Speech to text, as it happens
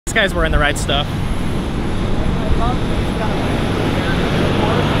This guy's wearing the right stuff.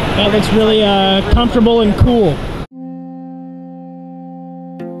 That looks really comfortable and cool.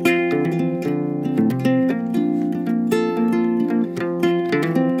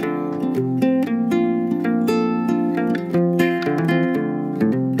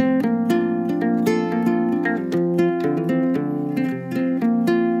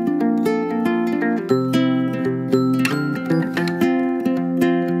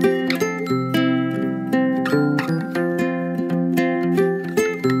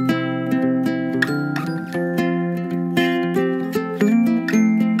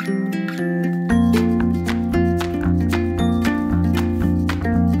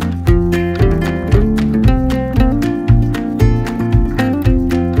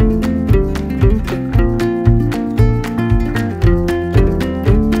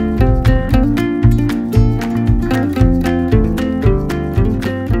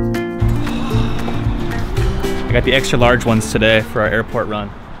 I got the extra large ones today for our airport run.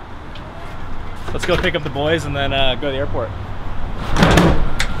 Let's go pick up the boys and then go to the airport.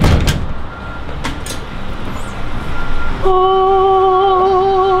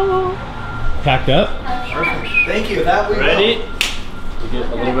 Oh. Packed up? Thank you. That we ready? We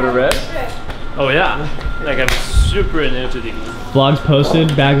get a little bit of rest. Oh yeah, like I'm super energetic. Vlogs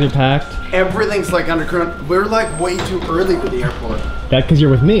posted, bags are packed. Everything's like under current. We're like way too early for the airport. That because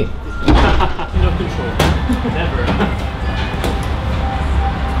you're with me. No control. Never.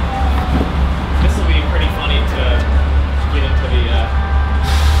 This will be pretty funny to get into the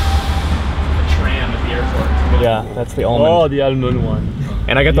tram at the airport. Yeah, that's the almond. Oh, the almond one.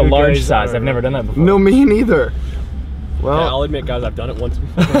 And I got the large size. I've never done that before. No, me neither. Well, yeah, I'll admit, guys, I've done it once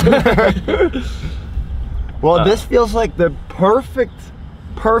before. well, this feels like the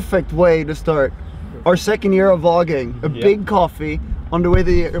perfect way to start our second year of vlogging. A big coffee on the way to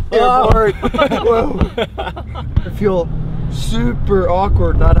the airport. Whoa. I feel super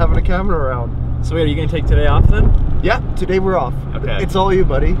awkward not having a camera around. So wait, are you gonna take today off then? Yeah, today we're off. Okay. It's all you,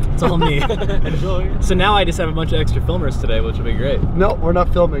 buddy. It's all me. Enjoy. So now I just have a bunch of extra filmers today, which will be great. No, we're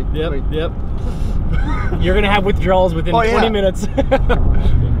not filming. Yep. You're gonna have withdrawals within 20 minutes.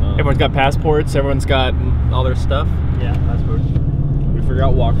 Everyone's got passports, everyone's got all their stuff. Yeah, passports. We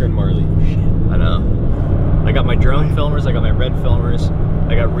forgot Walker and Marley. I know. I got my drone filmers, I got my red filmers,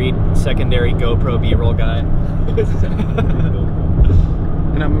 I got Reed secondary GoPro B-roll guy.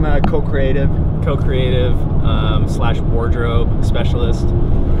 And I'm co-creative. Co-creative slash wardrobe specialist.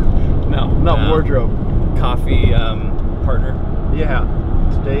 No, not wardrobe. Coffee partner. Yeah,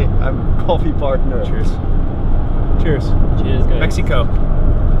 today I'm coffee partner. Cheers. Cheers. Cheers, guys. Mexico.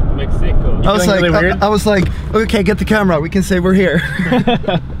 Mexico. I was like, really weird? I was like, okay, get the camera. We can say we're here.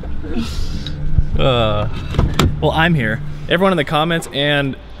 Well, I'm here. Everyone in the comments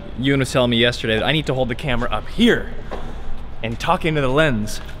and Ewan was telling me yesterday that I need to hold the camera up here and talk into the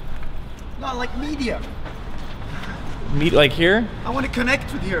lens. Not like media. Meet like here? I want to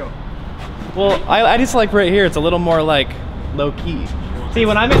connect with you. Well, I just like right here. It's a little more like low key. See,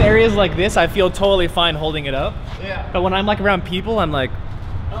 when I'm in areas like this, I feel totally fine holding it up. Yeah. But when I'm like around people, I'm like,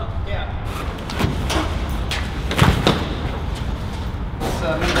 Oh, yeah.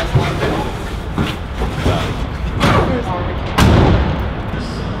 So, that's one thing.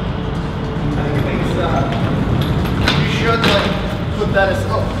 You should like put that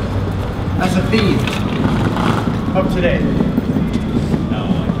as a theme of today.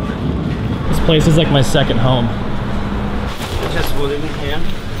 this place is like my second home. Just holding it here.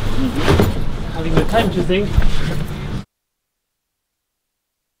 Having the time to think.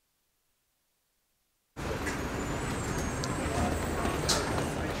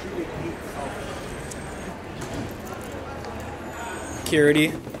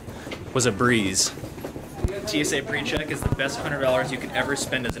 Security was a breeze. TSA pre-check is the best $100 you could ever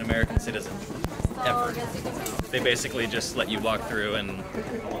spend as an American citizen, ever. They basically just let you walk through and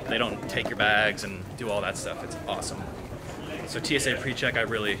they don't take your bags and do all that stuff. It's awesome. So TSA pre-check, I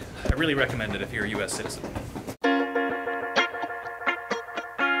really recommend it if you're a US citizen.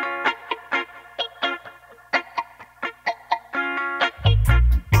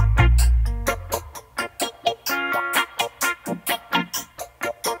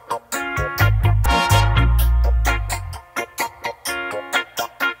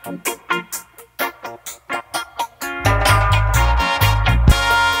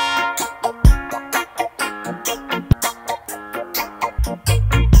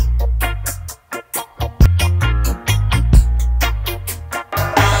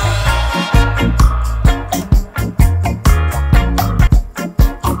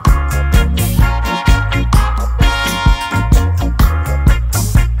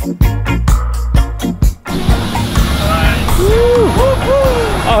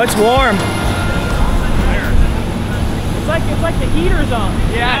 heaters on.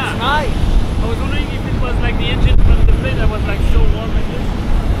 Yeah, it's nice. I was wondering if it was like the engine from the plane that was like so warm like this.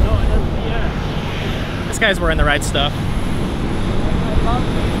 No, that's the air. This guy's wearing the right stuff.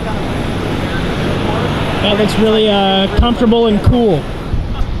 That looks really comfortable and cool.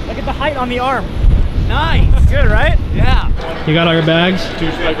 Look at the height on the arm. Nice. Good, right? Yeah. You got all your bags?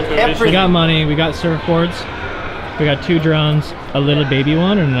 Everything. We got money, we got surfboards, we got 2 drones, a little baby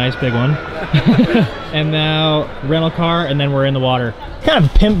one and a nice big one. And now rental car, and then we're in the water. Kind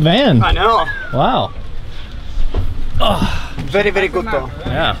of a pimp van. I know. Wow. Oh, very, very good though.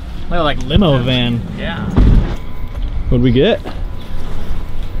 Yeah. Like limo van. Yeah. What'd we get?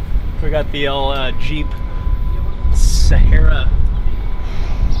 We got the old Jeep Sahara.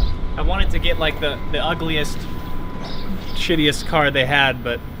 I wanted to get like the ugliest, shittiest car they had,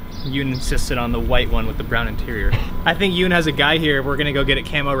 but Yoon insisted on the white one with the brown interior. I think Yoon has a guy here. We're gonna go get it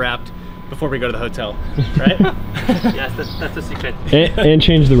camo wrapped before we go to the hotel, right? Yes, that's the secret. And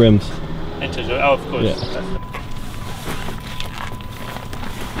change the rims. And change the, oh, of course. Yeah.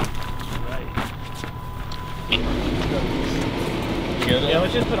 Yeah,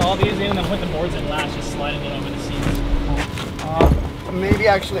 let's just put all these in and then put the boards in last, just sliding it over the seats. Maybe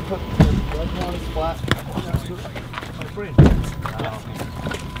actually put the red one flat.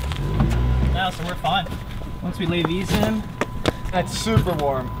 Yeah, so we're fine. Once we lay these in, That's super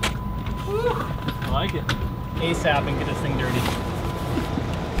warm. I like it. ASAP and get this thing dirty.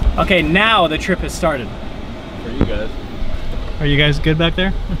 Okay, now the trip has started. For you guys. Are you guys good back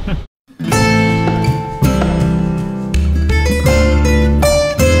there?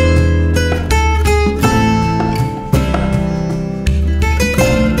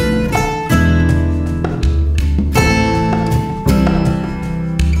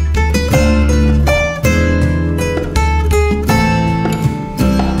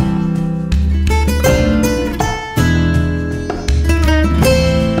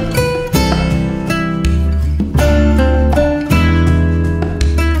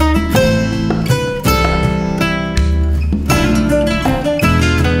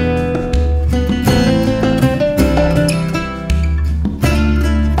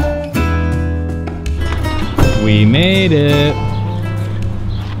 We made it.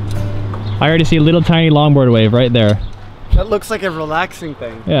 I already see a little tiny longboard wave right there. That looks like a relaxing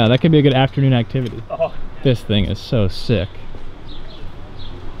thing. Yeah, that could be a good afternoon activity. Oh. This thing is so sick.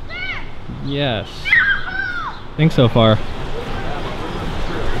 Yes. I think so far.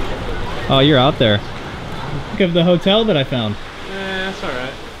 Oh, you're out there. Look at the hotel that I found. That's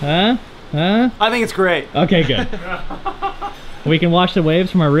alright. Huh? Huh? I think it's great. Okay, good. We can watch the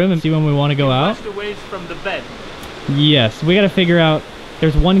waves from our room and see when we want to go out. Watch the waves from the bed. Yes, we got to figure out.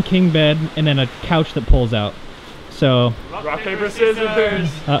 There's one king bed and then a couch that pulls out. So. Rock, paper, scissors.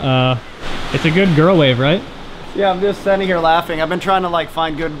 It's a good girl wave, right? Yeah, I'm just standing here laughing. I've been trying to like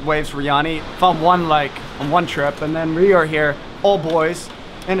find good waves for Yanni. Found one like on one trip, and then we are here, all boys,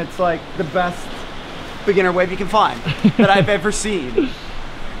 and it's like the best beginner wave you can find that I've ever seen.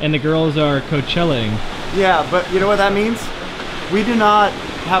 And the girls are Coachellaing. Yeah, but you know what that means? We do not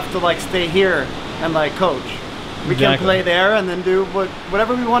have to like stay here and like coach. We can Exactly. play there and then do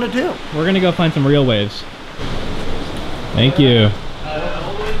whatever we want to do. We're gonna go find some real waves. Thank you.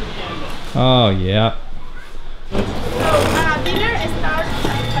 Oh yeah. Dinner starts.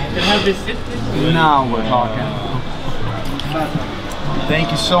 Can have this. Now we're talking.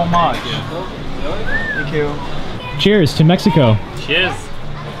 Thank you so much. Thank you. Cheers to Mexico. Cheers.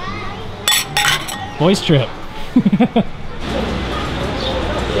 Boys trip.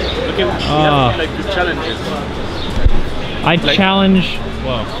 Okay, we have like the challenges. I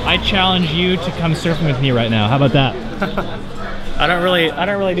challenge you to come surfing with me right now. How about that? I don't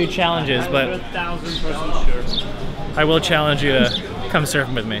really do challenges, but 100% sure. I will challenge you to come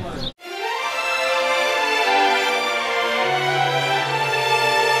surfing with me.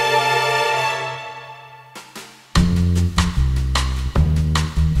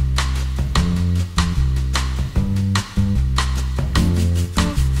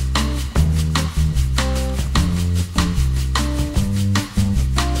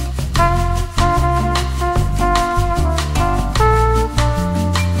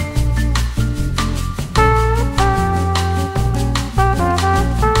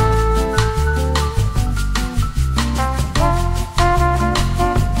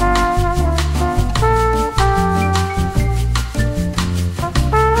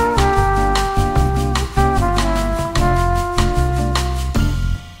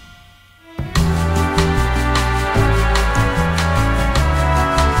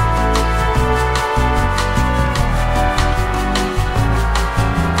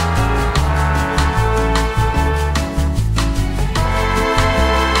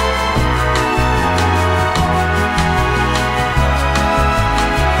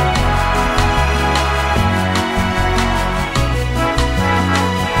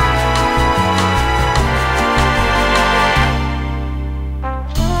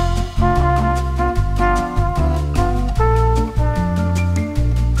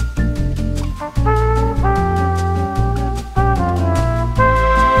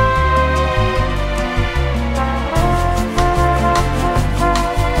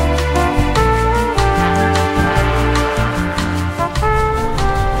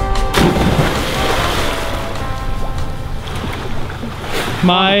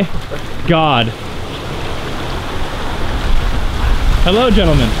 my God. Hello,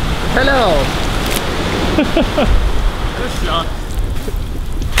 gentlemen. Hello. Good shot.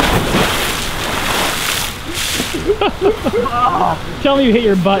 Tell me you hit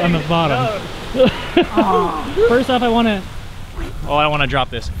your butt on the bottom. First off, I want to drop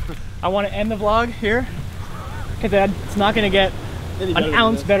this. I want to end the vlog here because it's not going to get an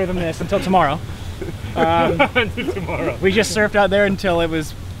ounce better than this until tomorrow. Tomorrow. We just surfed out there until it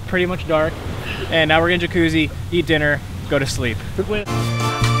was pretty much dark, and now we're in jacuzzi, eat dinner, go to sleep.